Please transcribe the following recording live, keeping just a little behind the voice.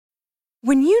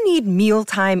When you need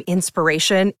mealtime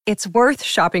inspiration, it's worth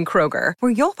shopping Kroger,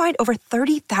 where you'll find over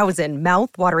 30,000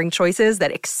 mouth-watering choices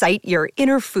that excite your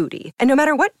inner foodie. And no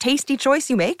matter what tasty choice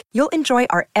you make, you'll enjoy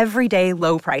our everyday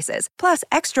low prices, plus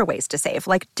extra ways to save,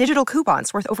 like digital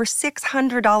coupons worth over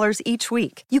 $600 each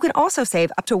week. You can also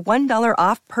save up to $1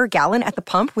 off per gallon at the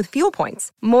pump with fuel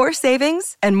points. More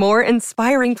savings and more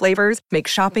inspiring flavors make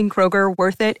shopping Kroger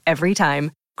worth it every time.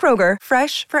 Kroger,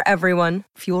 fresh for everyone.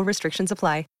 Fuel restrictions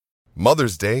apply.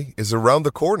 Mother's Day is around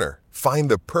the corner.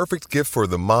 Find the perfect gift for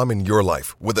the mom in your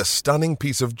life with a stunning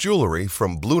piece of jewelry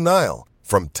from Blue Nile.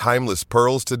 From timeless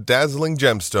pearls to dazzling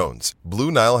gemstones,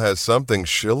 Blue Nile has something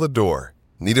she'll adore.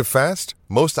 Need it fast?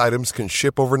 Most items can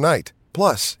ship overnight.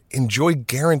 Plus, enjoy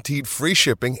guaranteed free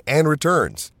shipping and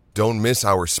returns. Don't miss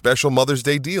our special Mother's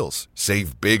Day deals.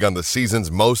 Save big on the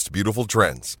season's most beautiful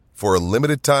trends. For a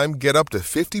limited time, get up to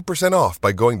 50% off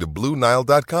by going to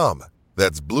BlueNile.com.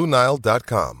 That's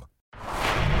BlueNile.com.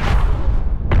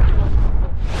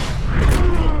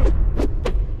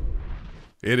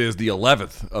 It is the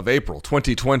 11th of April,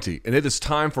 2020, and it is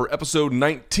time for episode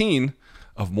 19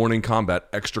 of Morning Kombat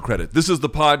Extra Credit. This is the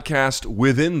podcast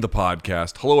within the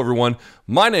podcast. Hello, everyone.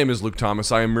 My name is Luke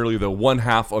Thomas. I am merely the one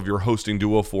half of your hosting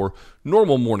duo for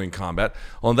normal Morning Kombat.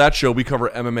 On that show, we cover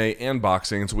MMA and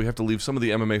boxing, and so we have to leave some of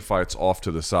the MMA fights off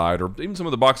to the side, or even some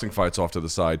of the boxing fights off to the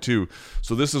side, too.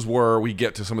 So this is where we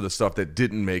get to some of the stuff that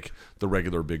didn't make the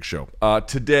regular big show.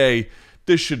 Today,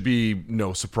 this should be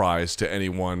no surprise to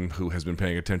anyone who has been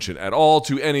paying attention at all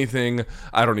to anything.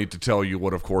 I don't need to tell you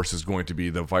what, of course, is going to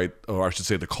be the fight, or I should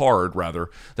say the card,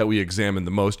 rather, that we examine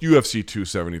the most. UFC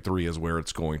 273 is where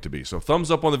it's going to be. So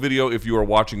thumbs up on the video if you are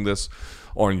watching this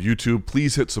on YouTube.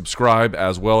 Please hit subscribe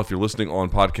as well if you're listening on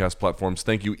podcast platforms.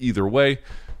 Thank you either way.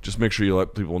 Just make sure you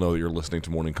let people know that you're listening to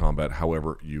Morning Kombat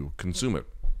however you consume it.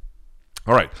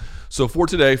 All right, so for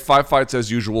today, 5 fights as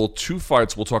usual, 2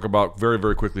 fights we'll talk about very,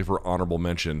 very quickly for honorable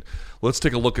mention. Let's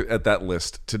take a look at that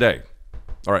list today.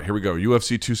 All right, here we go.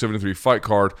 UFC 273 fight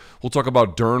card. We'll talk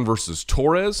about Dern versus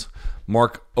Torres,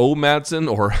 Mark O.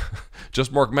 Madsen, or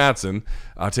just Mark Madsen,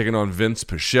 taking on Vince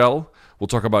Pichel. We'll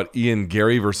talk about Ian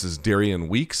Gary versus Darian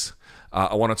Weeks.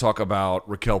 I want to talk about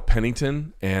Raquel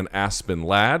Pennington and Aspen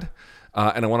Ladd.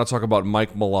 And I want to talk about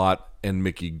Mike Malott and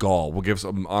Mickey Gall. We'll give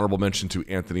some honorable mention to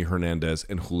Anthony Hernandez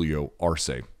and Julio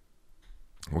Arce.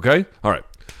 Okay? All right.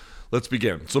 Let's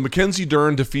begin. So Mackenzie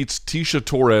Dern defeats Tecia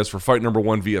Torres for fight number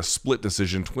 1 via split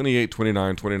decision, 28-29,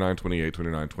 29-28,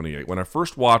 29-28. When I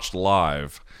first watched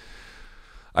live,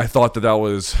 I thought that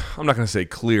was, I'm not going to say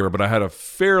clear, but I had a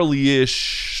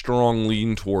fairly-ish strong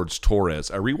lean towards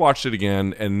Torres. I rewatched it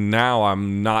again, and now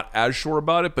I'm not as sure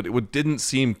about it, but it didn't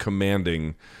seem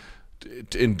commanding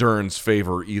in Dern's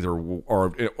favor either,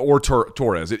 or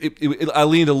Torres. I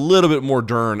leaned a little bit more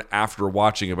Dern after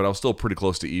watching it, but I was still pretty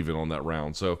close to even on that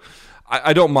round. So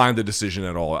I don't mind the decision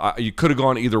at all. You could have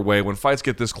gone either way. When fights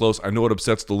get this close, I know it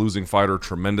upsets the losing fighter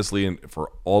tremendously, and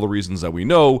for all the reasons that we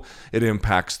know, it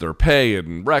impacts their pay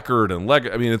and record and leg.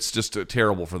 I mean, it's just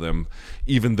terrible for them,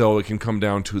 even though it can come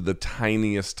down to the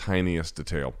tiniest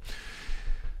detail.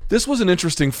 This was an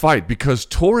interesting fight because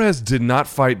Torres did not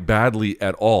fight badly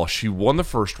at all. She won the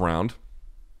first round.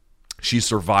 She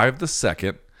survived the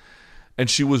second. And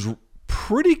she was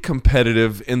pretty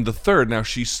competitive in the third. Now,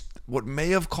 what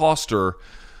may have cost her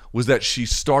was that she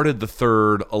started the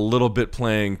third a little bit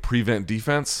playing prevent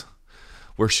defense,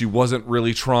 where she wasn't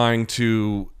really trying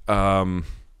to,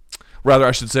 rather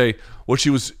I should say, she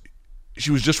was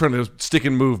just trying to stick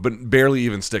and move, but barely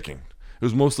even sticking. It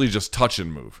was mostly just touch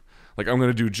and move. Like, I'm going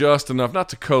to do just enough, not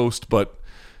to coast, but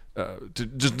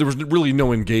there was really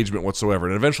no engagement whatsoever.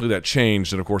 And eventually that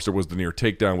changed, and of course there was the near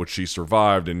takedown, which she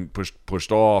survived and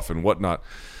pushed off and whatnot.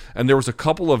 And there was a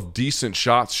couple of decent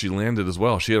shots she landed as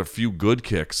well. She had a few good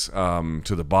kicks to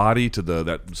the body, to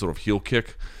that sort of heel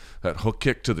kick, that hook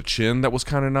kick to the chin that was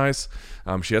kind of nice.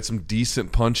 She had some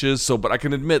decent punches. But I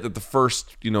can admit that the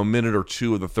first minute or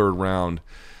two of the third round,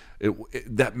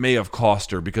 that may have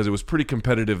cost her because it was pretty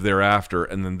competitive thereafter.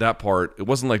 And then that part, it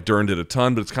wasn't like Dern did a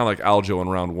ton, but it's kind of like Aljo in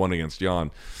round 1 against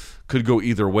Jan. Could go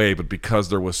either way, but because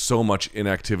there was so much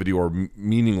inactivity or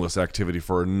meaningless activity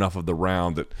for enough of the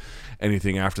round that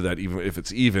anything after that, even if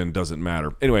it's even, doesn't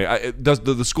matter. Anyway,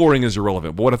 the scoring is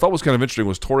irrelevant. But what I thought was kind of interesting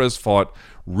was Torres fought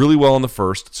really well in the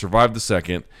first, survived the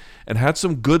second, and had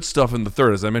some good stuff in the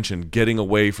third. As I mentioned, getting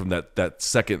away from that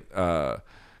second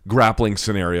grappling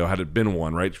scenario, had it been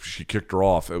one, right? She kicked her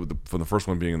off from the first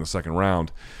one being in the second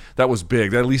round. That was big.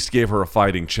 That at least gave her a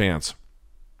fighting chance.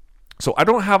 So I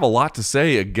don't have a lot to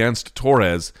say against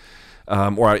Torres.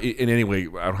 In any way,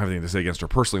 I don't have anything to say against her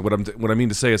personally. What I mean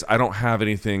to say is I don't have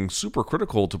anything super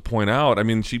critical to point out. I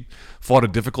mean, she fought a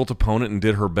difficult opponent and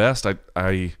did her best.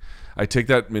 I take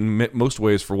that in most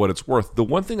ways for what it's worth. The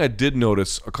one thing I did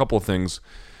notice, a couple of things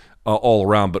all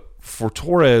around, but for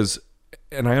Torres,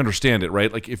 and I understand it,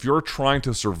 right? Like if you're trying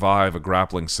to survive a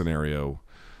grappling scenario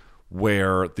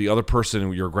where the other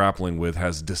person you're grappling with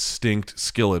has distinct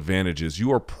skill advantages,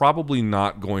 you are probably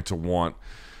not going to want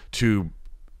to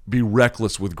be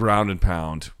reckless with ground and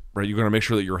pound, right? You're going to make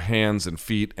sure that your hands and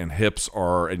feet and hips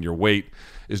and your weight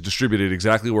is distributed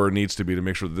exactly where it needs to be to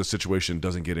make sure that this situation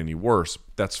doesn't get any worse.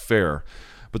 That's fair.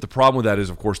 But the problem with that is,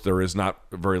 of course, there is not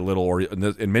very little, or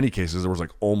in many cases, there was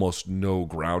like almost no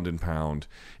ground and pound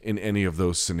in any of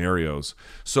those scenarios.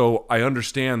 So I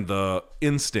understand the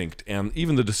instinct and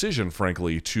even the decision,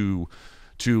 frankly, to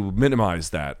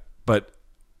minimize that. But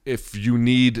if you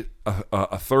need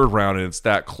a third round and it's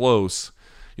that close,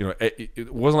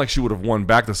 it wasn't like she would have won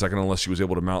back the second unless she was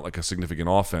able to mount like a significant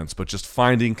offense. But just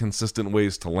finding consistent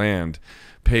ways to land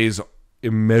pays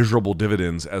immeasurable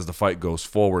dividends as the fight goes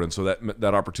forward, and so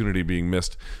that opportunity being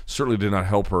missed certainly did not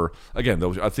help her. Again,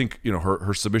 though, I think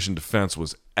her submission defense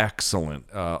was excellent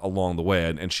along the way,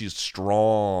 and she's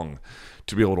strong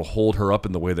to be able to hold her up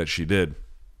in the way that she did.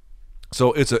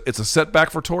 So it's a setback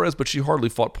for Torres, but she hardly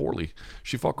fought poorly.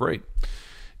 She fought great.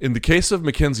 In the case of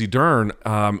Mackenzie Dern,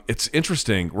 it's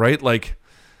interesting, right? Like,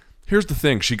 here's the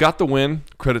thing: she got the win.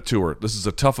 Credit to her. This is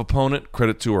a tough opponent.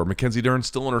 Credit to her. Mackenzie Dern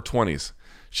still in her 20s.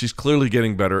 She's clearly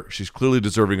getting better. She's clearly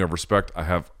deserving of respect. I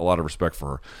have a lot of respect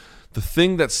for her. The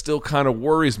thing that still kind of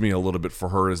worries me a little bit for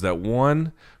her is that,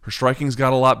 one, her striking's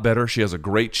got a lot better. She has a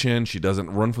great chin. She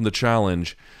doesn't run from the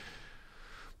challenge.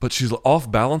 But she's off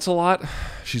balance a lot.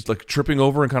 She's like tripping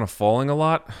over and kind of falling a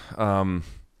lot,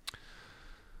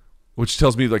 which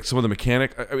tells me like some of the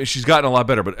mechanic. I mean, she's gotten a lot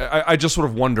better, but I just sort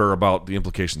of wonder about the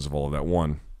implications of all of that,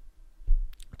 one.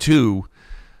 Two,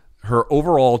 her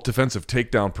overall defensive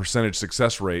takedown percentage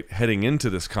success rate heading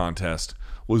into this contest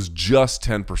was just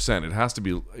 10%. It has to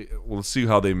be. Well, let's see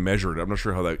how they measured it. I'm not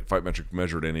sure how that Fight Metric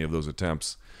measured any of those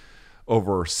attempts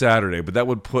over Saturday, but that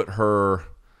would put her,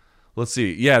 let's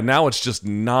see. Yeah, now it's just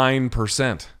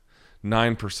 9%.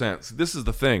 9%. So this is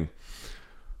the thing.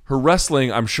 Her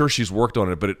wrestling, I'm sure she's worked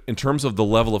on it, but in terms of the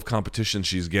level of competition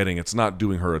she's getting, it's not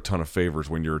doing her a ton of favors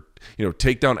when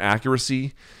takedown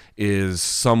accuracy is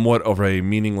somewhat of a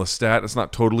meaningless stat. It's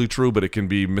not totally true, but it can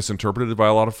be misinterpreted by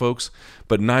a lot of folks.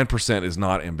 But 9% is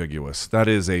not ambiguous. That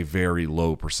is a very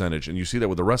low percentage, and you see that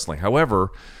with the wrestling. However,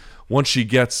 once she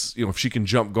gets, if she can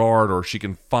jump guard or she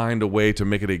can find a way to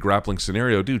make it a grappling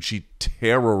scenario, dude, she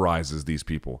terrorizes these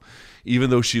people. Even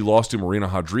though she lost to Marina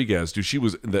Rodriguez, dude, she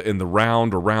was in the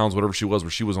round or rounds, whatever she was,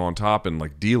 where she was on top and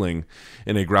like dealing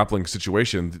in a grappling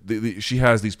situation. She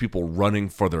has these people running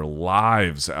for their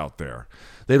lives out there.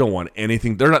 They don't want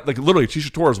anything. They're not, like, literally,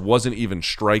 Tecia Torres wasn't even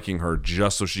striking her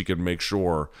just so she could make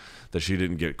sure that she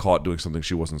didn't get caught doing something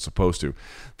she wasn't supposed to.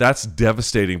 That's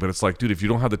devastating, but it's like, dude, if you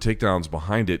don't have the takedowns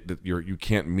behind it, that you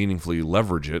can't meaningfully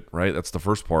leverage it, right? That's the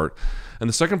first part. And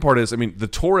the second part is, I mean, the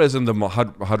Torres and the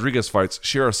Rodriguez fights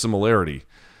share a similarity.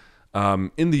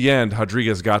 In the end,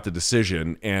 Rodriguez got the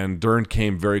decision, and Dern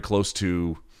came very close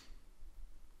to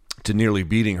nearly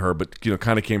beating her, but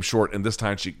kind of came short. And this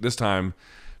time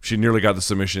she nearly got the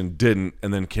submission, didn't,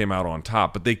 and then came out on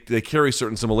top. But they carry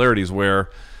certain similarities where,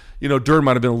 Dern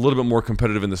might have been a little bit more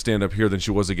competitive in the stand-up here than she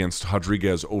was against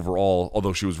Rodriguez overall,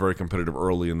 although she was very competitive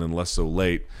early and then less so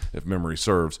late, if memory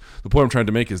serves. The point I'm trying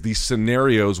to make is these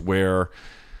scenarios where,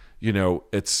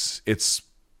 it's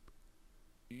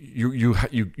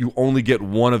you only get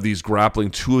one of these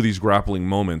two of these grappling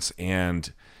moments,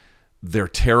 and they're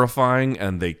terrifying,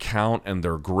 and they count, and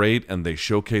they're great, and they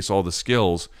showcase all the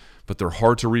skills, but they're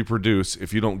hard to reproduce.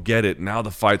 If you don't get it, now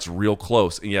the fight's real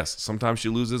close. And yes, sometimes she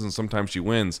loses and sometimes she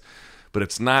wins, but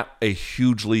it's not a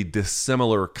hugely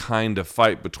dissimilar kind of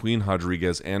fight between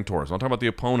Rodriguez and Torres. I'm not talking about the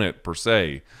opponent per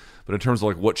se, but in terms of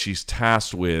like what she's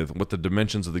tasked with, what the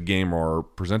dimensions of the game are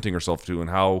presenting herself to, and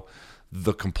how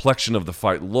the complexion of the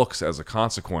fight looks as a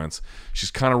consequence.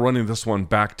 She's kind of running this one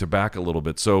back to back a little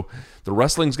bit. So the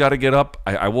wrestling's got to get up.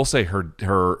 I will say her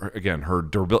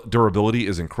durability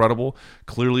is incredible.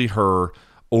 Clearly her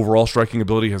overall striking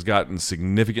ability has gotten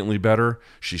significantly better.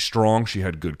 She's strong. She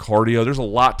had good cardio. There's a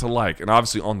lot to like. And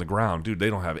obviously on the ground, dude, they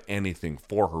don't have anything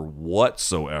for her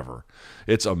whatsoever.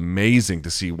 It's amazing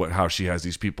to see how she has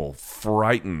these people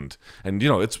frightened. And,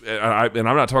 I'm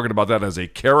not talking about that as a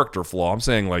character flaw. I'm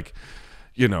saying like,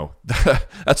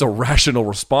 that's a rational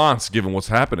response given what's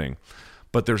happening.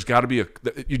 But there's got to be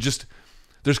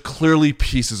there's clearly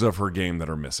pieces of her game that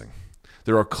are missing.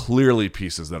 There are clearly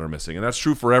pieces that are missing, and that's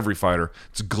true for every fighter.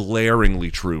 It's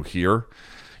glaringly true here.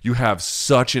 You have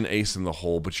such an ace in the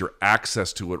hole, but your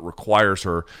access to it requires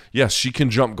her. Yes, she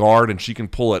can jump guard and she can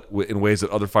pull it in ways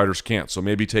that other fighters can't. So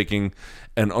maybe taking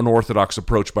an unorthodox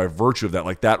approach by virtue of that,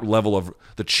 like that level of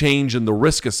the change in the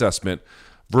risk assessment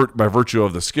by virtue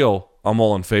of the skill, I'm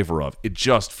all in favor of. It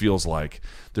just feels like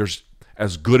there's,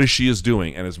 as good as she is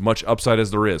doing and as much upside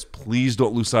as there is, please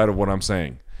don't lose sight of what I'm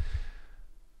saying.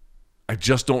 I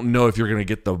just don't know if you're going to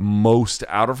get the most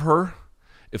out of her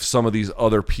if some of these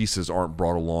other pieces aren't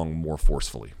brought along more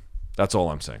forcefully. That's all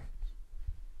I'm saying.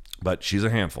 But she's a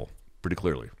handful, pretty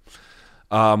clearly.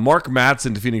 Mark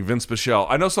Madsen defeating Vince Pichel.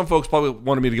 I know some folks probably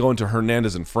wanted me to go into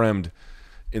Hernandez and Fremd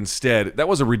instead. That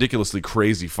was a ridiculously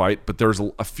crazy fight, but there's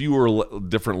a fewer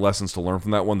different lessons to learn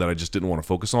from that one that I just didn't want to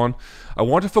focus on. I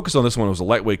wanted to focus on this one. It was a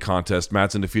lightweight contest.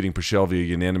 Madsen defeating Pichel via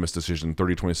unanimous decision,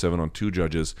 30-27 on 2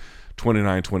 judges,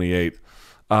 29-28.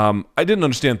 I didn't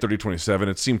understand 30-27.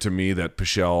 It seemed to me that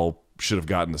Pichel should have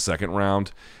gotten the second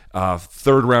round.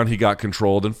 Third round, he got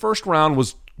controlled. And first round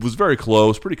was very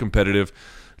close, pretty competitive.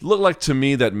 It looked like to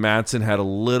me that Madsen had a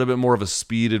little bit more of a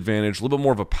speed advantage, a little bit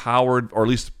more of a powered, or at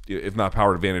least if not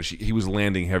powered advantage, he was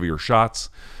landing heavier shots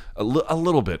a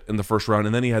little bit in the first round.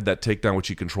 And then he had that takedown, which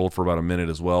he controlled for about a minute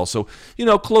as well. So,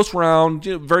 close round,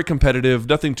 very competitive,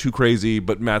 nothing too crazy,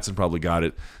 but Madsen probably got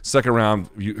it. Second round,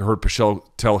 you heard Pichel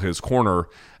tell his corner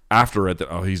after it that,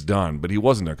 oh, he's done. But he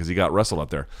wasn't there because he got wrestled out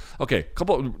there. Okay,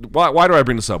 why do I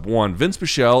bring this up? One, Vince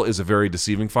Pichel is a very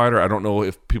deceiving fighter. I don't know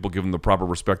if people give him the proper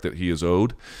respect that he is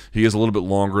owed. He is a little bit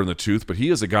longer in the tooth, but he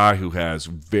is a guy who has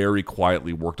very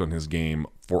quietly worked on his game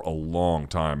for a long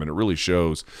time, and it really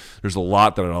shows. There's a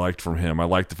lot that I liked from him. I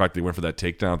liked the fact that he went for that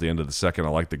takedown at the end of the second. I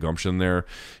liked the gumption there.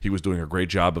 He was doing a great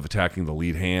job of attacking the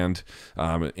lead hand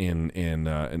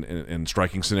in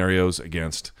striking scenarios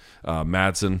against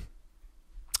Madsen.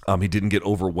 He didn't get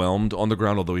overwhelmed on the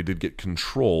ground, although he did get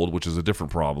controlled, which is a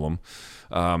different problem.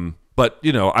 But,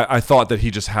 I thought that he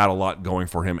just had a lot going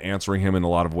for him, answering him in a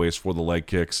lot of ways for the leg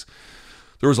kicks.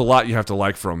 There was a lot you have to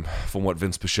like from what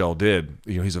Vince Pichel did.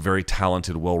 He's a very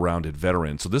talented, well-rounded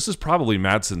veteran. So this is probably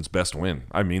Madsen's best win.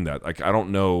 I mean that. I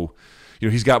don't know.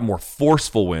 He's got more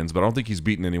forceful wins, but I don't think he's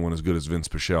beaten anyone as good as Vince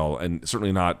Pichel. And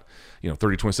certainly not,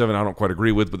 30-27, I don't quite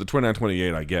agree with, but the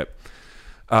 29-28 I get.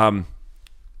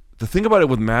 The thing about it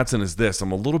with Madsen is this.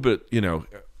 I'm a little bit,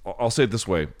 I'll say it this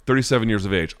way, 37 years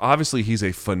of age. Obviously, he's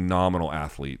a phenomenal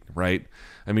athlete, right?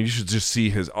 I mean, you should just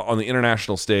see on the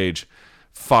international stage,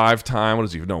 4-time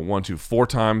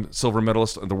silver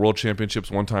medalist at the World Championships,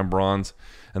 1-time bronze,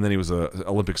 and then he was an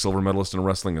Olympic silver medalist in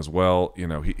wrestling as well.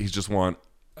 He's just won,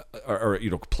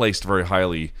 placed very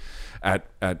highly at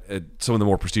some of the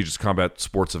more prestigious combat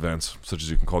sports events, such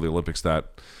as you can call the Olympics,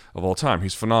 that of all time.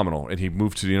 He's phenomenal, and he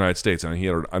moved to the United States, and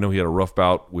I know he had a rough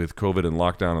bout with COVID and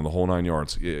lockdown and the whole 9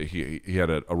 yards. He had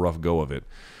a rough go of it.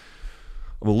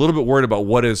 I'm a little bit worried about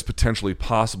what is potentially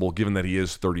possible, given that he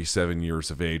is 37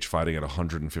 years of age, fighting at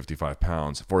 155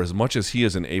 pounds. For as much as he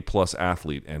is an A-plus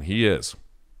athlete, and he is,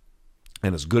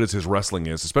 and as good as his wrestling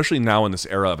is, especially now in this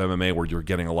era of MMA where you're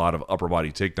getting a lot of upper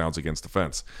body takedowns against the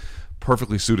fence,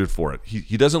 perfectly suited for it.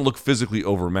 He doesn't look physically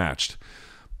overmatched,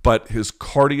 but his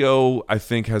cardio, I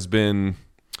think, has been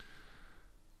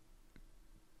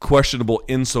questionable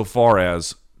insofar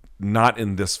as not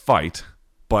in this fight,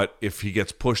 but if he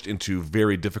gets pushed into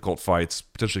very difficult fights,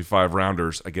 potentially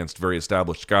 5-rounders against very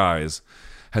established guys,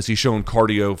 has he shown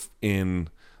cardio in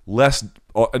less,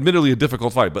 admittedly a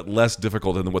difficult fight, but less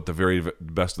difficult than what the very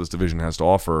best of this division has to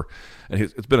offer? And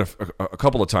it's been a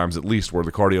couple of times at least where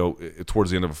the cardio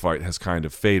towards the end of a fight has kind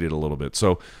of faded a little bit.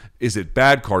 So is it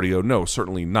bad cardio? No,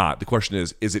 certainly not. The question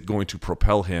is it going to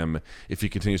propel him if he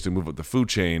continues to move up the food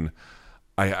chain?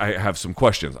 I have some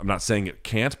questions. I'm not saying it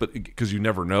can't, but because you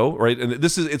never know, right? And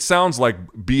it sounds like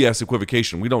BS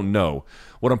equivocation. We don't know.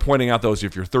 What I'm pointing out, though, is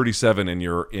if you're 37 and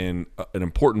you're in an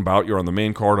important bout, you're on the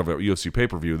main card of a UFC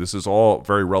pay-per-view, this is all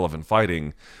very relevant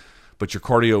fighting, but your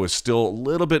cardio is still a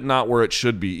little bit not where it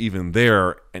should be even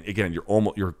there. And again,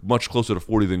 you're much closer to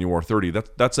 40 than you are 30.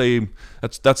 That's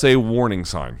a warning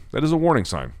sign. That is a warning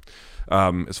sign,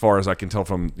 as far as I can tell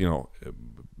from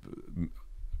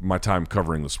my time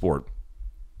covering the sport.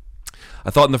 I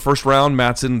thought in the first round,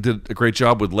 Madsen did a great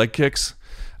job with leg kicks.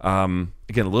 Again,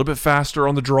 a little bit faster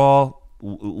on the draw,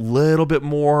 a little bit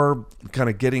more kind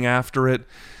of getting after it.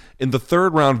 In the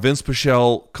third round, Vince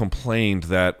Pichel complained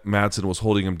that Madsen was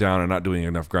holding him down and not doing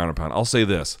enough ground and pound. I'll say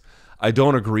this. I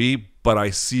don't agree, but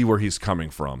I see where he's coming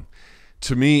from.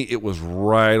 To me, it was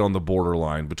right on the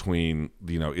borderline between,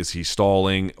 is he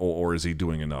stalling or is he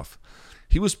doing enough?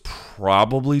 He was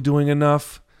probably doing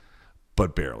enough,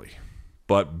 but barely.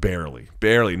 but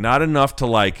barely. Not enough to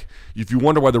like, if you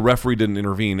wonder why the referee didn't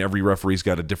intervene, every referee's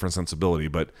got a different sensibility,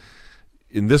 but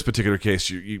in this particular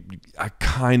case, I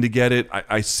kind of get it.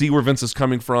 I see where Vince is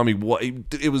coming from.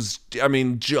 It was,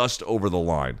 just over the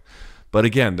line. But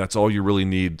again, that's all you really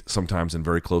need sometimes in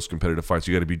very close competitive fights.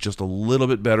 You got to be just a little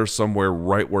bit better somewhere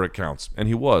right where it counts. And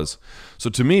he was. So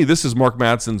to me, this is Mark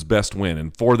Madsen's best win.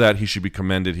 And for that, he should be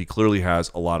commended. He clearly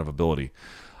has a lot of ability.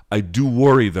 I do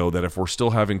worry, though, that if we're still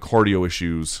having cardio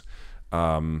issues,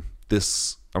 I'm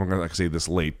not going to say this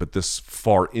late, but this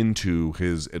far into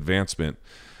his advancement,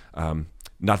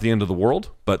 not the end of the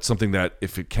world, but something that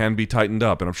if it can be tightened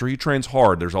up, and I'm sure he trains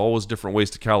hard, there's always different ways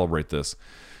to calibrate this.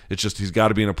 It's just he's got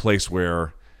to be in a place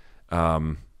where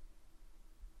I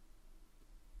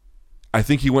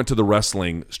think he went to the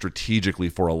wrestling strategically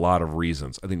for a lot of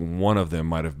reasons. I think one of them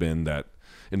might have been that,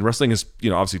 and wrestling is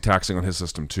obviously taxing on his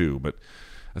system too, but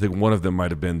I think one of them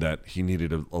might have been that he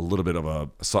needed a little bit of a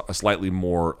slightly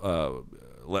more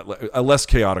a less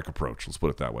chaotic approach. Let's put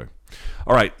it that way.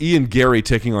 All right, Ian Gary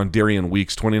taking on Darian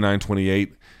Weeks,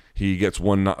 29-28. He gets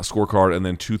one scorecard and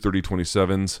then two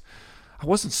 30-27s. I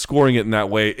wasn't scoring it in that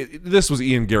way. This was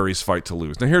Ian Gary's fight to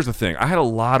lose. Now, here's the thing. I had a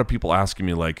lot of people asking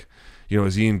me, like,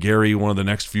 is Ian Gary one of the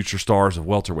next future stars of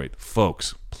welterweight?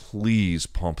 Folks, please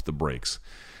pump the brakes.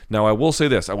 Now, I will say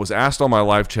this. I was asked on my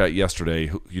live chat yesterday,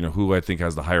 who I think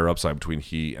has the higher upside between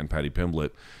he and Paddy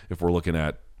Pimblett if we're looking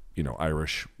at,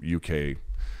 Irish, UK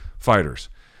fighters.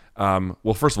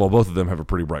 Well, first of all, both of them have a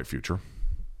pretty bright future,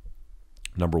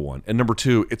 number one. And number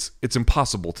two, it's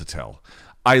impossible to tell.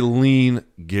 I lean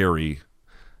Gary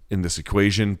in this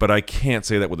equation, but I can't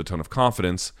say that with a ton of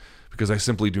confidence because I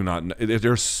simply do not know.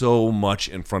 There's so much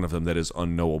in front of them that is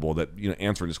unknowable that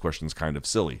answering this question is kind of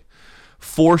silly.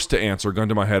 Forced to answer, gun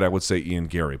to my head, I would say Ian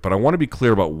Gary. But I want to be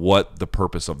clear about what the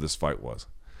purpose of this fight was.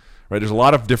 Right? There's a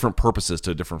lot of different purposes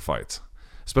to different fights,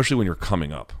 especially when you're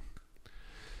coming up.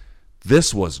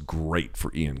 This was great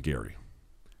for Ian Gary.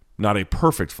 Not a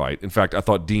perfect fight. In fact, I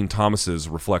thought Dean Thomas's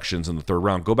reflections in the third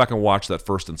round, go back and watch that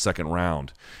first and second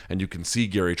round, and you can see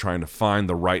Gary trying to find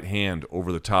the right hand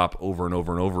over the top over and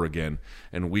over and over again,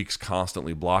 and Weeks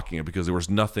constantly blocking it because there was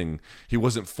nothing. He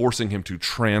wasn't forcing him to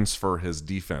transfer his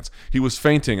defense. He was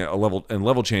feinting a level and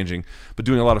level changing, but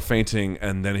doing a lot of feinting,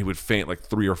 and then he would feint like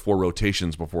 3 or 4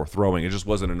 rotations before throwing. It just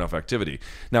wasn't enough activity.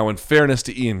 Now, in fairness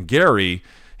to Ian Gary,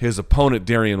 his opponent,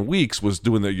 Darian Weeks, was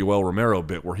doing the Yoel Romero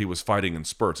bit where he was fighting in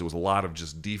spurts. It was a lot of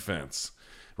just defense,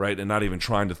 right, and not even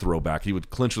trying to throw back. He would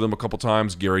clinch with him a couple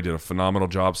times. Gary did a phenomenal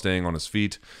job staying on his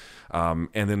feet. And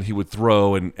then he would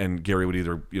throw, and Gary would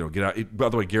either get out. By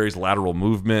the way, Gary's lateral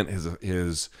movement,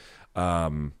 his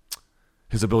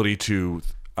ability to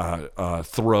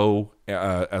throw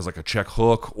as like a check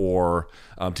hook or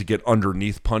to get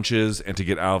underneath punches and to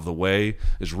get out of the way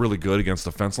is really good against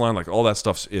the fence line. Like all that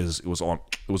stuff was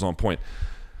on point.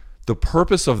 The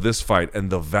purpose of this fight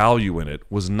and the value in it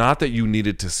was not that you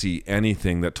needed to see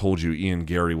anything that told you Ian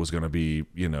Gary was going to be,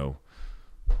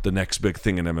 the next big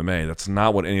thing in MMA. That's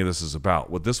not what any of this is about.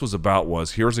 What this was about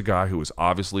was here's a guy who is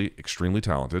obviously extremely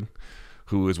talented,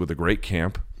 who is with a great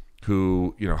camp,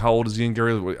 who, how old is Ian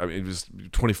Gary? I mean, he was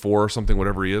 24 or something,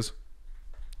 whatever he is.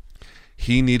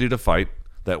 He needed a fight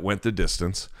that went the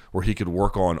distance where he could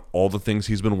work on all the things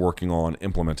he's been working on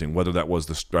implementing, whether that was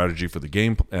the strategy for the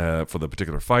game, for the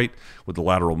particular fight, with the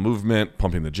lateral movement,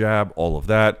 pumping the jab, all of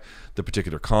that, the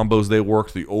particular combos they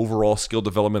worked, the overall skill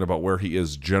development about where he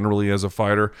is generally as a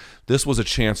fighter. This was a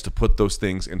chance to put those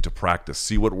things into practice,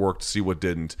 see what worked, see what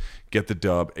didn't, get the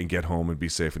dub, and get home and be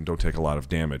safe and don't take a lot of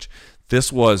damage.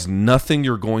 This was nothing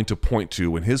you're going to point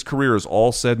to. When his career is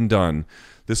all said and done,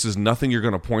 this is nothing you're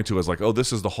going to point to as like, oh,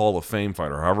 this is the Hall of Fame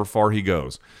fighter, however far he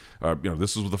goes.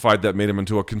 This is the fight that made him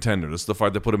into a contender. This is the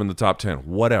fight that put him in the top 10.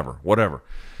 Whatever.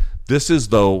 This is,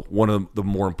 though, one of the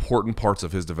more important parts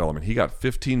of his development. He got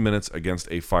 15 minutes against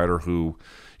a fighter who,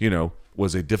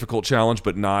 was a difficult challenge,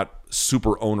 but not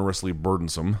super onerously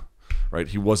burdensome, right?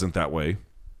 He wasn't that way.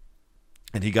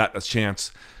 And he got a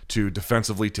chance to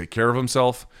defensively take care of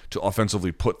himself, to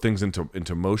offensively put things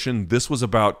into motion. This was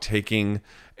about taking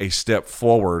a step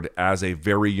forward as a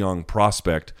very young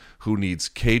prospect who needs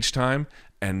cage time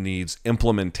and needs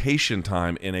implementation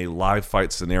time in a live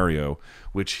fight scenario,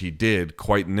 which he did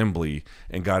quite nimbly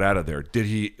and got out of there. Did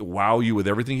he wow you with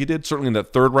everything he did? Certainly in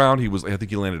that third round, I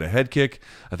think he landed a head kick.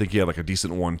 I think he had like a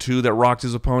decent 1-2 that rocked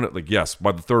his opponent. Like, yes,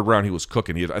 by the third round, he was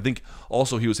cooking. I think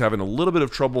also he was having a little bit of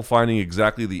trouble finding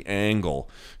exactly the angle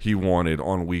he wanted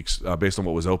on Weeks based on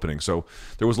what was opening. So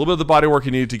there was a little bit of the body work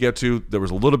he needed to get to. There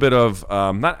was a little bit of,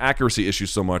 not accuracy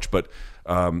issues so much, but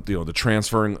the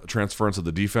transference of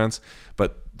the defense.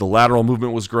 But The lateral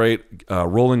movement was great.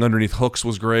 Rolling underneath hooks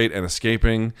was great, and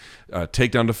escaping.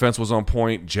 Takedown defense was on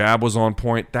point. Jab was on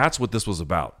point. That's what this was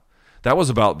about. That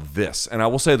was about this. And I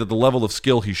will say that the level of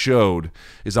skill he showed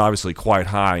is obviously quite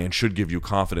high and should give you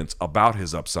confidence about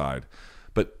his upside.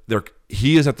 But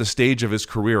he is at the stage of his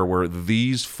career where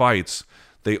these fights,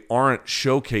 they aren't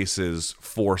showcases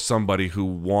for somebody who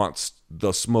wants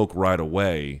the smoke right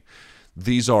away.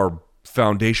 These are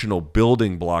foundational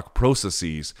building block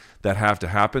processes that have to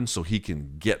happen so he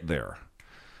can get there.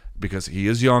 Because he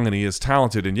is young and he is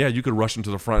talented, and yeah, you could rush him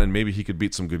to the front and maybe he could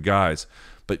beat some good guys,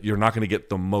 but you're not going to get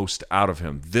the most out of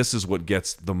him. This is what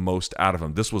gets the most out of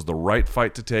him. This was the right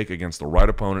fight to take against the right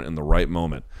opponent in the right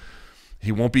moment.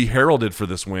 He won't be heralded for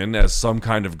this win as some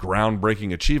kind of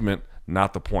groundbreaking achievement,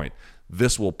 not the point.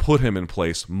 This will put him in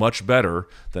place much better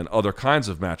than other kinds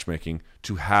of matchmaking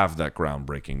to have that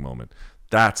groundbreaking moment.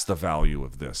 That's the value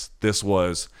of this. This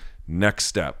was next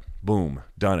step. Boom,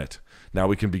 done it. Now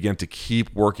we can begin to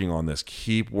keep working on this,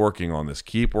 keep working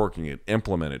it,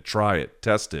 implement it, try it,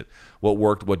 test it. What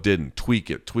worked, what didn't,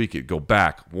 tweak it, go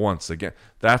back once again.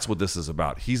 That's what this is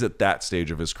about. He's at that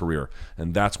stage of his career,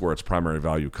 and that's where its primary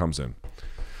value comes in.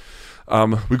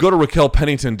 We go to Raquel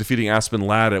Pennington defeating Aspen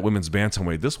Ladd at women's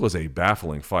bantamweight. This was a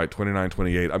baffling fight,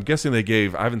 29-28. I'm guessing I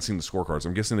haven't seen the scorecards.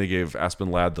 I'm guessing they gave Aspen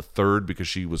Ladd the third because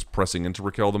she was pressing into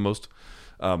Raquel the most.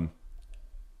 I'll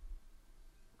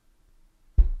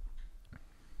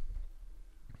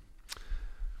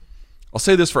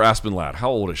say this for Aspen Ladd. How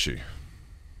old is she?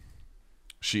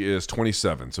 She is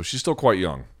 27, so she's still quite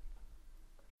young.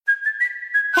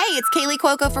 Hey, it's Kaylee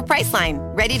Cuoco for Priceline.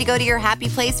 Ready to go to your happy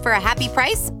place for a happy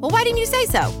price? Well, why didn't you say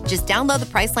so? Just download the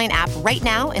Priceline app right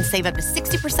now and save up to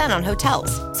 60% on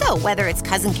hotels. So whether it's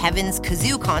Cousin Kevin's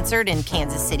Kazoo Concert in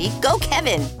Kansas City, go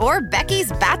Kevin, or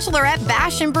Becky's Bachelorette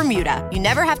Bash in Bermuda, you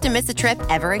never have to miss a trip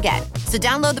ever again. So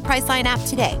download the Priceline app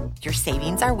today. Your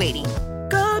savings are waiting.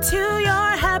 Go to your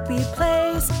happy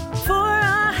place for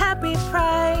a happy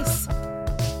price.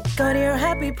 Go to your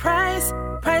happy price,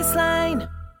 Priceline.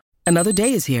 Another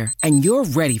day is here, and you're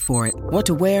ready for it. What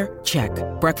to wear? Check.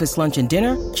 Breakfast, lunch, and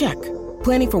dinner? Check.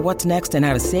 Planning for what's next and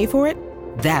how to save for it?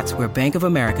 That's where Bank of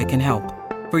America can help.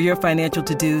 For your financial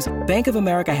to-dos, Bank of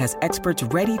America has experts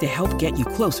ready to help get you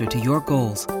closer to your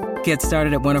goals. Get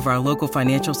started at one of our local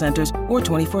financial centers or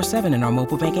 24/7 in our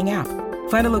mobile banking app.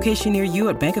 Find a location near you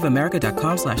at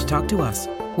bankofamerica.com/talktous.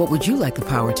 What would you like the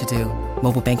power to do?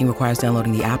 Mobile banking requires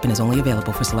downloading the app and is only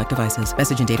available for select devices.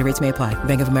 Message and data rates may apply.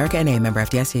 Bank of America NA, member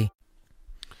FDIC.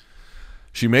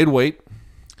 She made weight.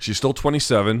 She's still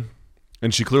 27,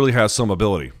 and she clearly has some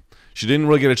ability. She didn't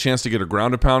really get a chance to get her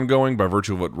ground and pound going by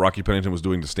virtue of what Rocky Pennington was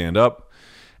doing to stand up.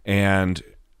 And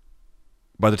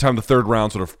by the time the third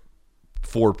round sort of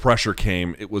forward pressure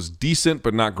came, it was decent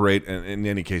but not great, and in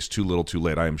any case, too little too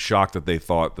late. I am shocked that they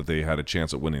thought that they had a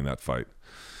chance at winning that fight.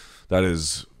 That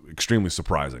is extremely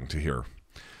surprising to hear.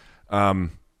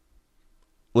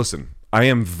 Listen, I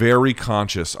am very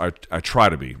conscious. I try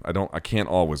to be. I can't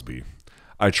always be.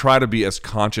 I try to be as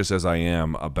conscious as I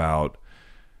am about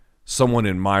someone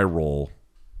in my role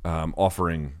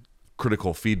offering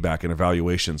critical feedback and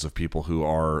evaluations of people who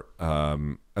are,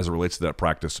 as it relates to that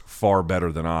practice, far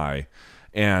better than I.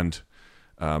 And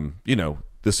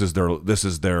this is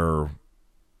their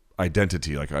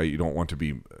identity. Like you don't want to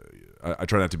be. I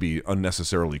try not to be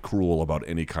unnecessarily cruel about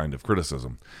any kind of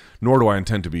criticism, nor do I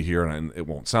intend to be here, and it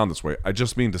won't sound this way. I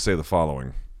just mean to say the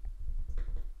following.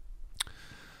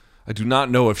 I do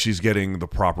not know if she's getting the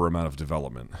proper amount of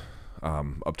development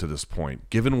up to this point.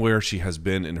 Given where she has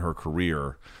been in her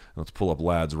career, let's pull up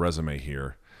Ladd's resume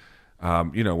here.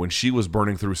 When she was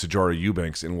burning through Sijara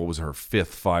Eubanks in what was her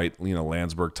fifth fight, Lena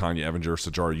Landsberg, Tanya Evinger,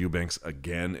 Sijara Eubanks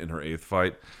again in her eighth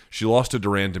fight. She lost to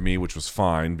Duran Demi, which was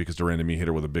fine because Duran Demi hit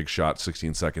her with a big shot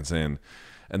 16 seconds in.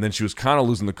 And then she was kind of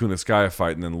losing the Kunitskaya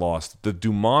fight and then lost. The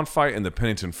Dumont fight and the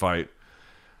Pennington fight,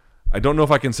 I don't know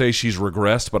if I can say she's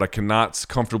regressed, but I cannot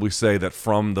comfortably say that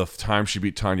from the time she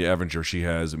beat Tanya Evinger, she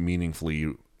has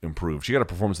meaningfully improved. She got a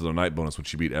performance of the night bonus when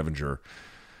she beat Evinger.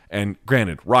 And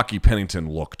granted, Rocky Pennington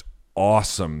looked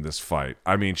awesome this fight.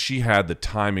 I mean, she had the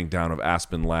timing down of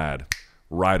Aspen Ladd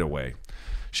right away.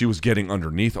 She was getting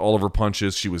underneath all of her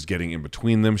punches. She was getting in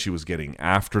between them. She was getting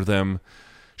after them.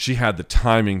 She had the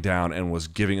timing down and was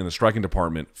giving, in the striking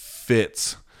department,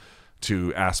 fits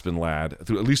to Aspen Ladd, at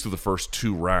least through the first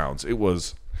two rounds. It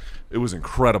was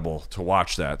incredible to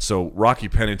watch that. So Rocky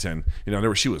Pennington,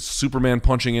 she was Superman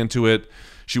punching into it.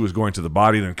 She was going to the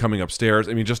body, then coming upstairs.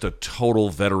 I mean, just a total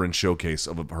veteran showcase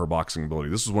of her boxing ability.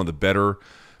 This was one of the better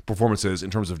performances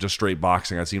in terms of just straight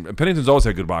boxing I've seen. Pennington's always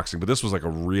had good boxing, but this was like a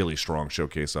really strong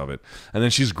showcase of it. And then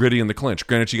she's gritty in the clinch.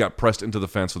 Granted, she got pressed into the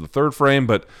fence for the third frame,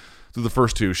 but through the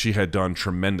first two, she had done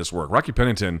tremendous work. Rocky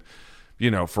Pennington,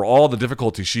 for all the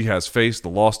difficulties she has faced, the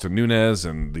loss to Nunes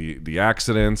and the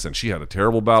accidents, and she had a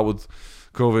terrible bout with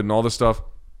COVID and all this stuff,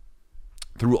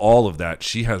 through all of that,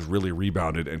 she has really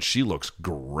rebounded, and she looks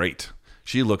great.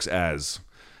 She looks as,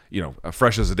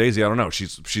 fresh as a daisy. I don't know.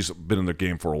 She's been in the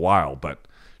game for a while, but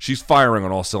she's firing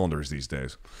on all cylinders these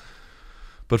days.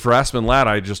 But for Aspen Ladd,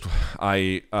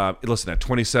 listen, at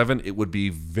 27, it would be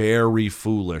very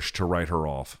foolish to write her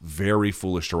off. Very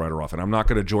foolish to write her off. And I'm not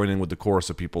going to join in with the chorus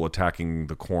of people attacking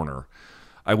the corner.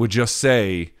 I would just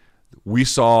say we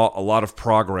saw a lot of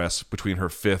progress between her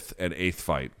 5th and 8th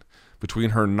fight.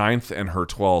 Between her 9th and her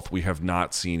 12th, we have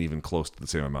not seen even close to the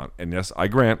same amount. And yes, I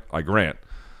grant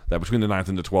that between the 9th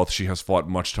and the 12th, she has fought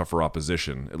much tougher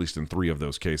opposition, at least in 3 of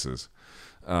those cases.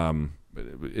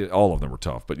 All of them were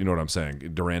tough, but you know what I'm saying.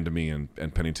 Duran Demi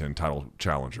and Pennington, title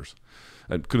challengers.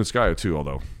 And Kunitskaya too,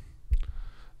 although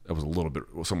that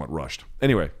was somewhat rushed.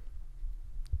 Anyway,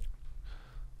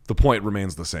 the point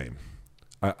remains the same.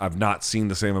 I've not seen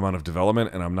the same amount of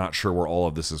development, and I'm not sure where all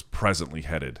of this is presently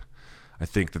headed. I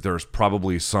think that there's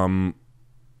probably some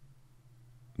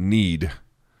need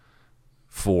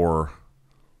for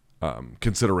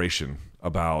consideration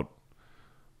about,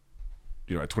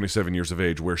 at 27 years of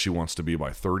age, where she wants to be by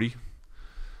 30.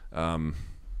 Granted,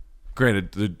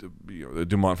 the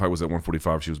Dumont fight was at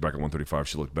 145. She was back at 135.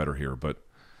 She looked better here, but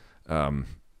I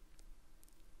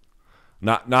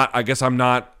guess I'm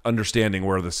not understanding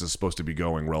where this is supposed to be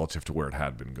going relative to where it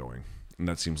had been going, and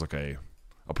that seems like a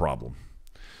problem.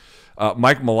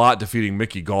 Mike Malott defeating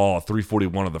Mickey Gall,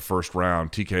 341 of the first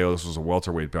round. TKO, this was a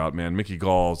welterweight bout, man. Mickey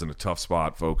Gall is in a tough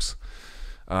spot, folks.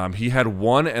 He had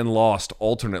won and lost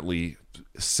alternately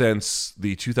since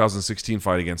the 2016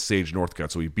 fight against Sage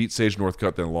Northcutt. So he beat Sage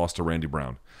Northcutt, then lost to Randy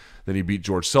Brown. Then he beat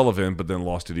George Sullivan, but then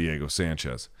lost to Diego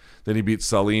Sanchez. Then he beat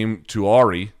Salim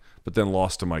Touari, but then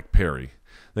lost to Mike Perry.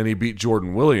 Then he beat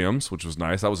Jordan Williams, which was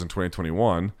nice. That was in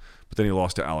 2021. But then he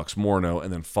lost to Alex Morneau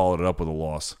and then followed it up with a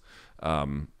loss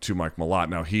to Mike Malott.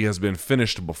 Now, he has been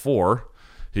finished before.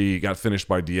 He got finished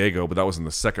by Diego, but that was in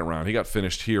the second round. He got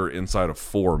finished here inside of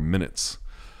 4 minutes.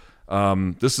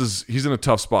 He's in a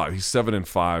tough spot. He's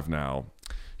 7-5 now.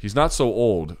 He's not so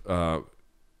old.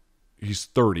 He's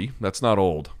 30. That's not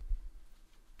old.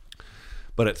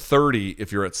 But at 30,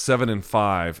 if you're at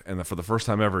 7-5, and for the first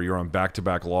time ever, you're on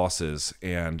back-to-back losses,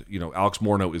 and Alex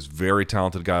Morneau is a very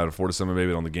talented guy out of Fortis MMA,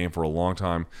 been on the game for a long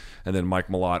time, and then Mike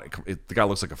Malott, the guy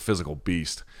looks like a physical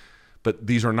beast. But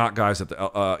these are not guys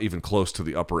at even close to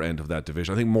the upper end of that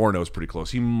division. I think Morneau's pretty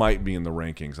close. He might be in the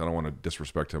rankings. I don't want to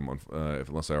disrespect him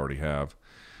unless I already have.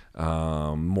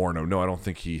 Morneau, no, I don't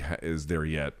think he is there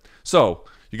yet. So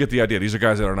you get the idea. These are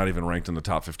guys that are not even ranked in the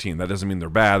top 15. That doesn't mean they're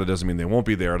bad. That doesn't mean they won't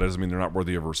be there. That doesn't mean they're not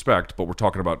worthy of respect. But we're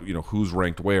talking about who's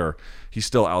ranked where. He's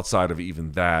still outside of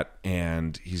even that,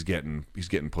 and he's getting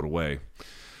put away.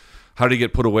 How did he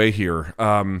get put away here?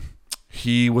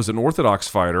 He was an orthodox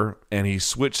fighter, and he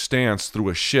switched stance through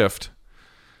a shift,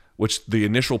 which the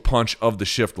initial punch of the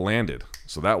shift landed.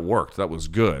 So that worked. That was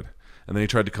good. And then he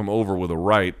tried to come over with a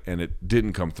right, and it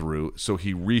didn't come through. So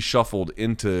he reshuffled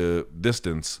into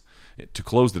distance to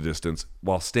close the distance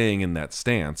while staying in that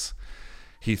stance.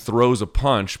 He throws a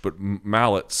punch, but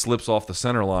Malott slips off the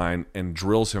center line and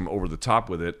drills him over the top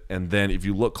with it. And then if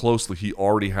you look closely, he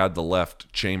already had the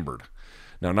left chambered.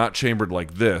 Now, not chambered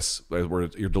like this, where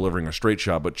you're delivering a straight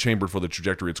shot, but chambered for the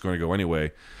trajectory it's going to go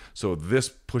anyway. So this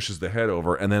pushes the head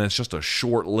over, and then it's just a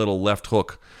short little left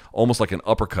hook, almost like an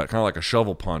uppercut, kind of like a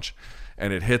shovel punch,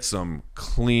 and it hits him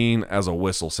clean as a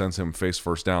whistle, sends him face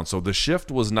first down. So the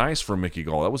shift was nice for Mickey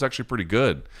Gall. That was actually pretty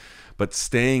good. But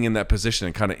staying in that position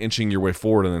and kind of inching your way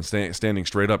forward and then standing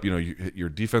straight up, your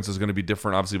defense is going to be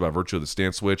different, obviously, by virtue of the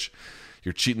stance switch.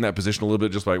 You're cheating that position a little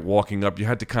bit just by walking up. You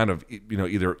had to kind of,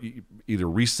 either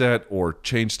reset or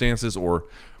change stances or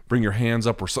bring your hands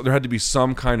up, or there had to be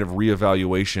some kind of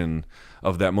reevaluation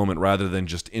of that moment rather than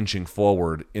just inching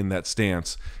forward in that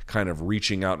stance, kind of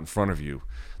reaching out in front of you.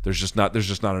 There's just not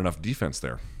enough defense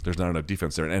there.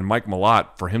 And Mike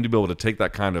Malott, for him to be able to take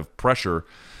that kind of pressure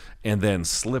and then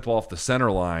slip off the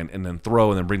center line and then throw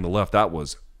and then bring the left, that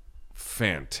was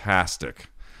fantastic.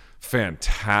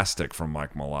 Fantastic from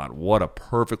Mike Malott. What a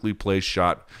perfectly placed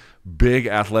shot. Big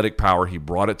athletic power. He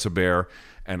brought it to bear.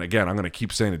 And again, I'm going to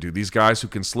keep saying it, dude. These guys who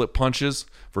can slip punches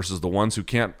versus the ones who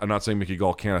can't. I'm not saying Mickey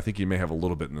Gall can. I think he may have a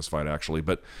little bit in this fight, actually.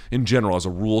 But in general, as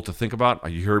a rule to think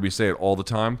about, you hear me say it all the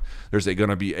time, there's going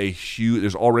to be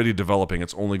there's already developing.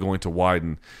 It's only going to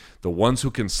widen. The ones who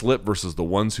can slip versus the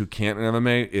ones who can't in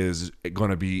MMA is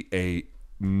going to be a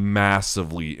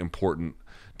massively important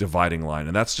dividing line.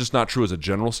 And that's just not true as a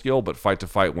general skill, but fight to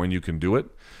fight when you can do it.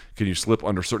 Can you slip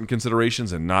under certain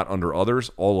considerations and not under others?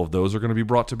 All of those are going to be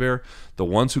brought to bear. The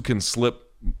ones who can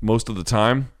slip most of the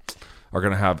time are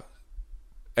going to have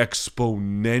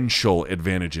exponential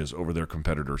advantages over their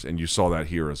competitors, and you saw that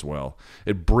here as well.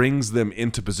 It brings them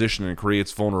into position and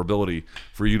creates vulnerability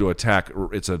for you to attack.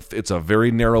 It's a very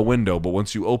narrow window, but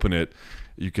once you open it,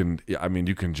 you can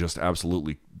just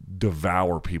absolutely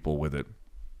devour people with it.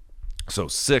 So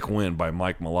sick win by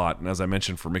Mike Malott, and as I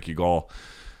mentioned for Mickey Gall,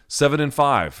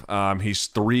 7-5. He's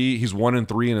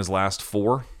 1-3 in his last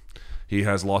 4. He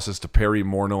has losses to Perry,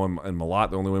 Morneau, and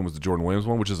Malott. The only win was the Jordan Williams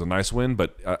one, which is a nice win,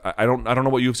 but I don't know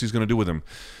what UFC is going to do with him.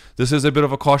 This is a bit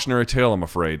of a cautionary tale, I'm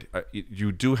afraid.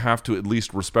 You do have to at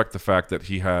least respect the fact that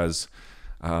he has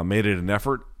made it an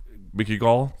effort. Mickey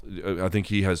Gall, I think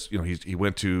he has. He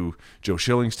went to Joe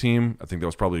Schilling's team. I think that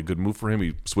was probably a good move for him.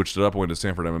 He switched it up, went to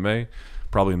Sanford MMA.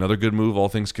 Probably another good move, all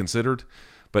things considered.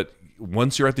 But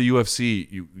once you're at the UFC,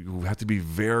 you have to be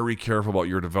very careful about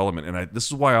your development. And this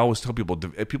is why I always tell people,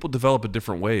 people develop in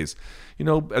different ways.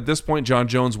 At this point, John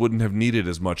Jones wouldn't have needed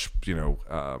as much,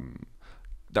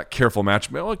 that careful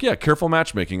careful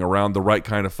matchmaking around the right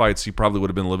kind of fights. He probably would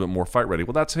have been a little bit more fight ready.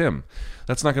 Well, that's him.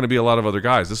 That's not going to be a lot of other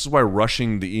guys. This is why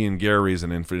rushing the Ian Garys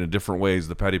and in different ways,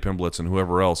 the Paddy Pimbletts and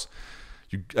whoever else.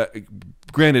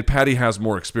 Granted, Paddy has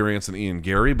more experience than Ian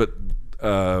Gary, but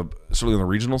certainly in the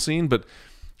regional scene. But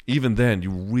even then,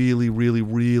 you really, really,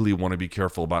 really want to be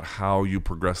careful about how you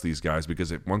progress these guys,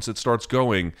 because once it starts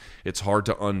going, it's hard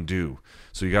to undo.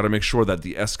 So you got to make sure that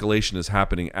the escalation is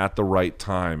happening at the right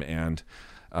time, and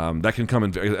that can come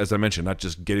in, as I mentioned, not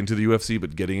just getting to the UFC,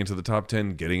 but getting into the top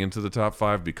 10, getting into the top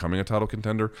 5, becoming a title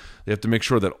contender. They have to make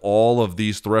sure that all of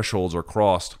these thresholds are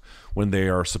crossed when they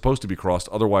are supposed to be crossed.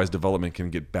 Otherwise, development can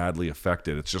get badly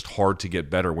affected. It's just hard to get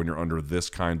better when you're under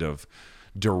this kind of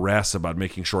duress about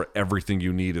making sure everything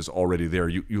you need is already there.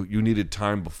 You needed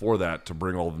time before that to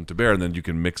bring all of them to bear, and then you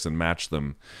can mix and match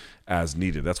them as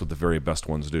needed. That's what the very best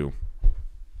ones do.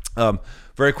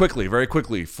 Very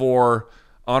quickly, for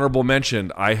honorable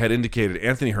mention, I had indicated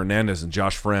Anthony Hernandez and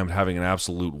Josh Fremd having an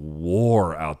absolute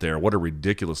war out there. What a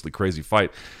ridiculously crazy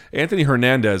fight. Anthony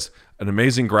Hernandez, an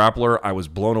amazing grappler. I was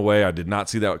blown away. I did not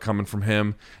see that coming from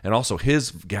him. And also,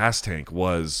 his gas tank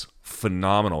was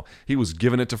phenomenal. He was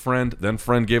giving it to Fremd, then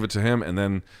Fremd gave it to him, and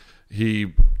then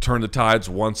he turned the tides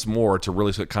once more to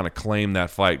really kind of claim that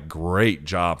fight. Great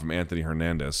job from Anthony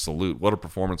Hernandez. Salute. What a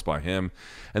performance by him.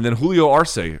 And then Julio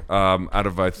Arce, out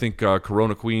of, I think,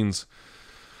 Corona, Queens,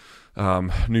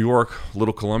 New York,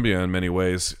 Little Columbia in many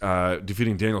ways,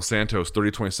 defeating Daniel Santos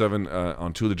 30-27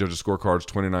 on 2 of the judges' scorecards,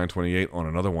 29-28 on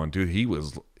another one. Dude,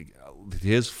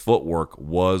 his footwork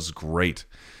was great.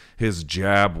 His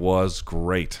jab was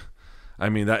great. I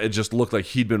mean, it just looked like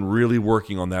he'd been really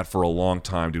working on that for a long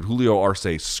time, dude. Julio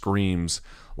Arce screams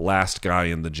last guy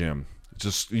in the gym.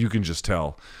 You can just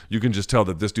tell. You can just tell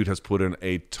that this dude has put in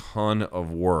a ton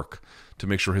of work to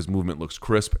make sure his movement looks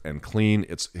crisp and clean.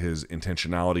 His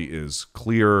intentionality is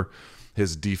clear.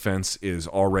 His defense is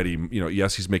already,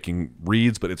 yes, he's making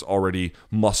reads, but it's already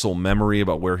muscle memory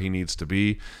about where he needs to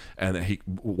be. And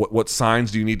what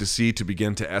signs do you need to see to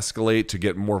begin to escalate, to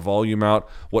get more volume out?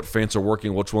 What feints are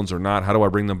working, which ones are not? How do I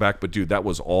bring them back? But dude, that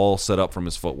was all set up from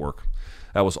his footwork.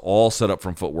 That was all set up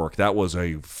from footwork. That was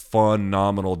a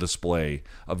phenomenal display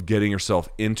of getting yourself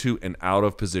into and out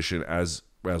of position as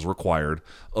required,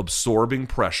 absorbing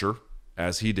pressure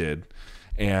as he did,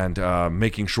 and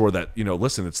making sure that,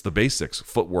 listen, it's the basics,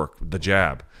 footwork, the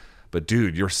jab. But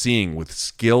dude, you're seeing with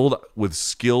skilled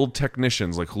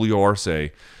technicians like Julio Arce,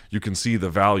 you can see the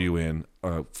value in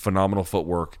phenomenal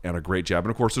footwork and a great jab.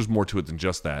 And of course, there's more to it than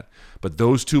just that. But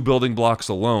those 2 building blocks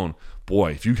alone,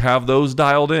 boy, if you have those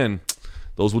dialed in,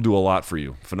 those will do a lot for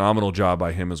you. Phenomenal job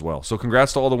by him as well. So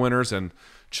congrats to all the winners, and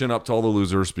chin up to all the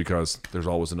losers, because there's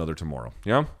always another tomorrow.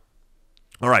 Yeah?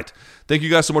 All right. Thank you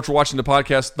guys so much for watching the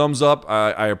podcast. Thumbs up.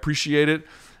 I appreciate it.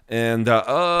 And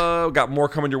got more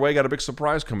coming your way. Got a big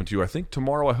surprise coming to you, I think,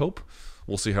 tomorrow, I hope.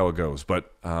 We'll see how it goes.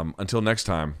 But until next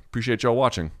time, appreciate y'all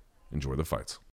watching. Enjoy the fights.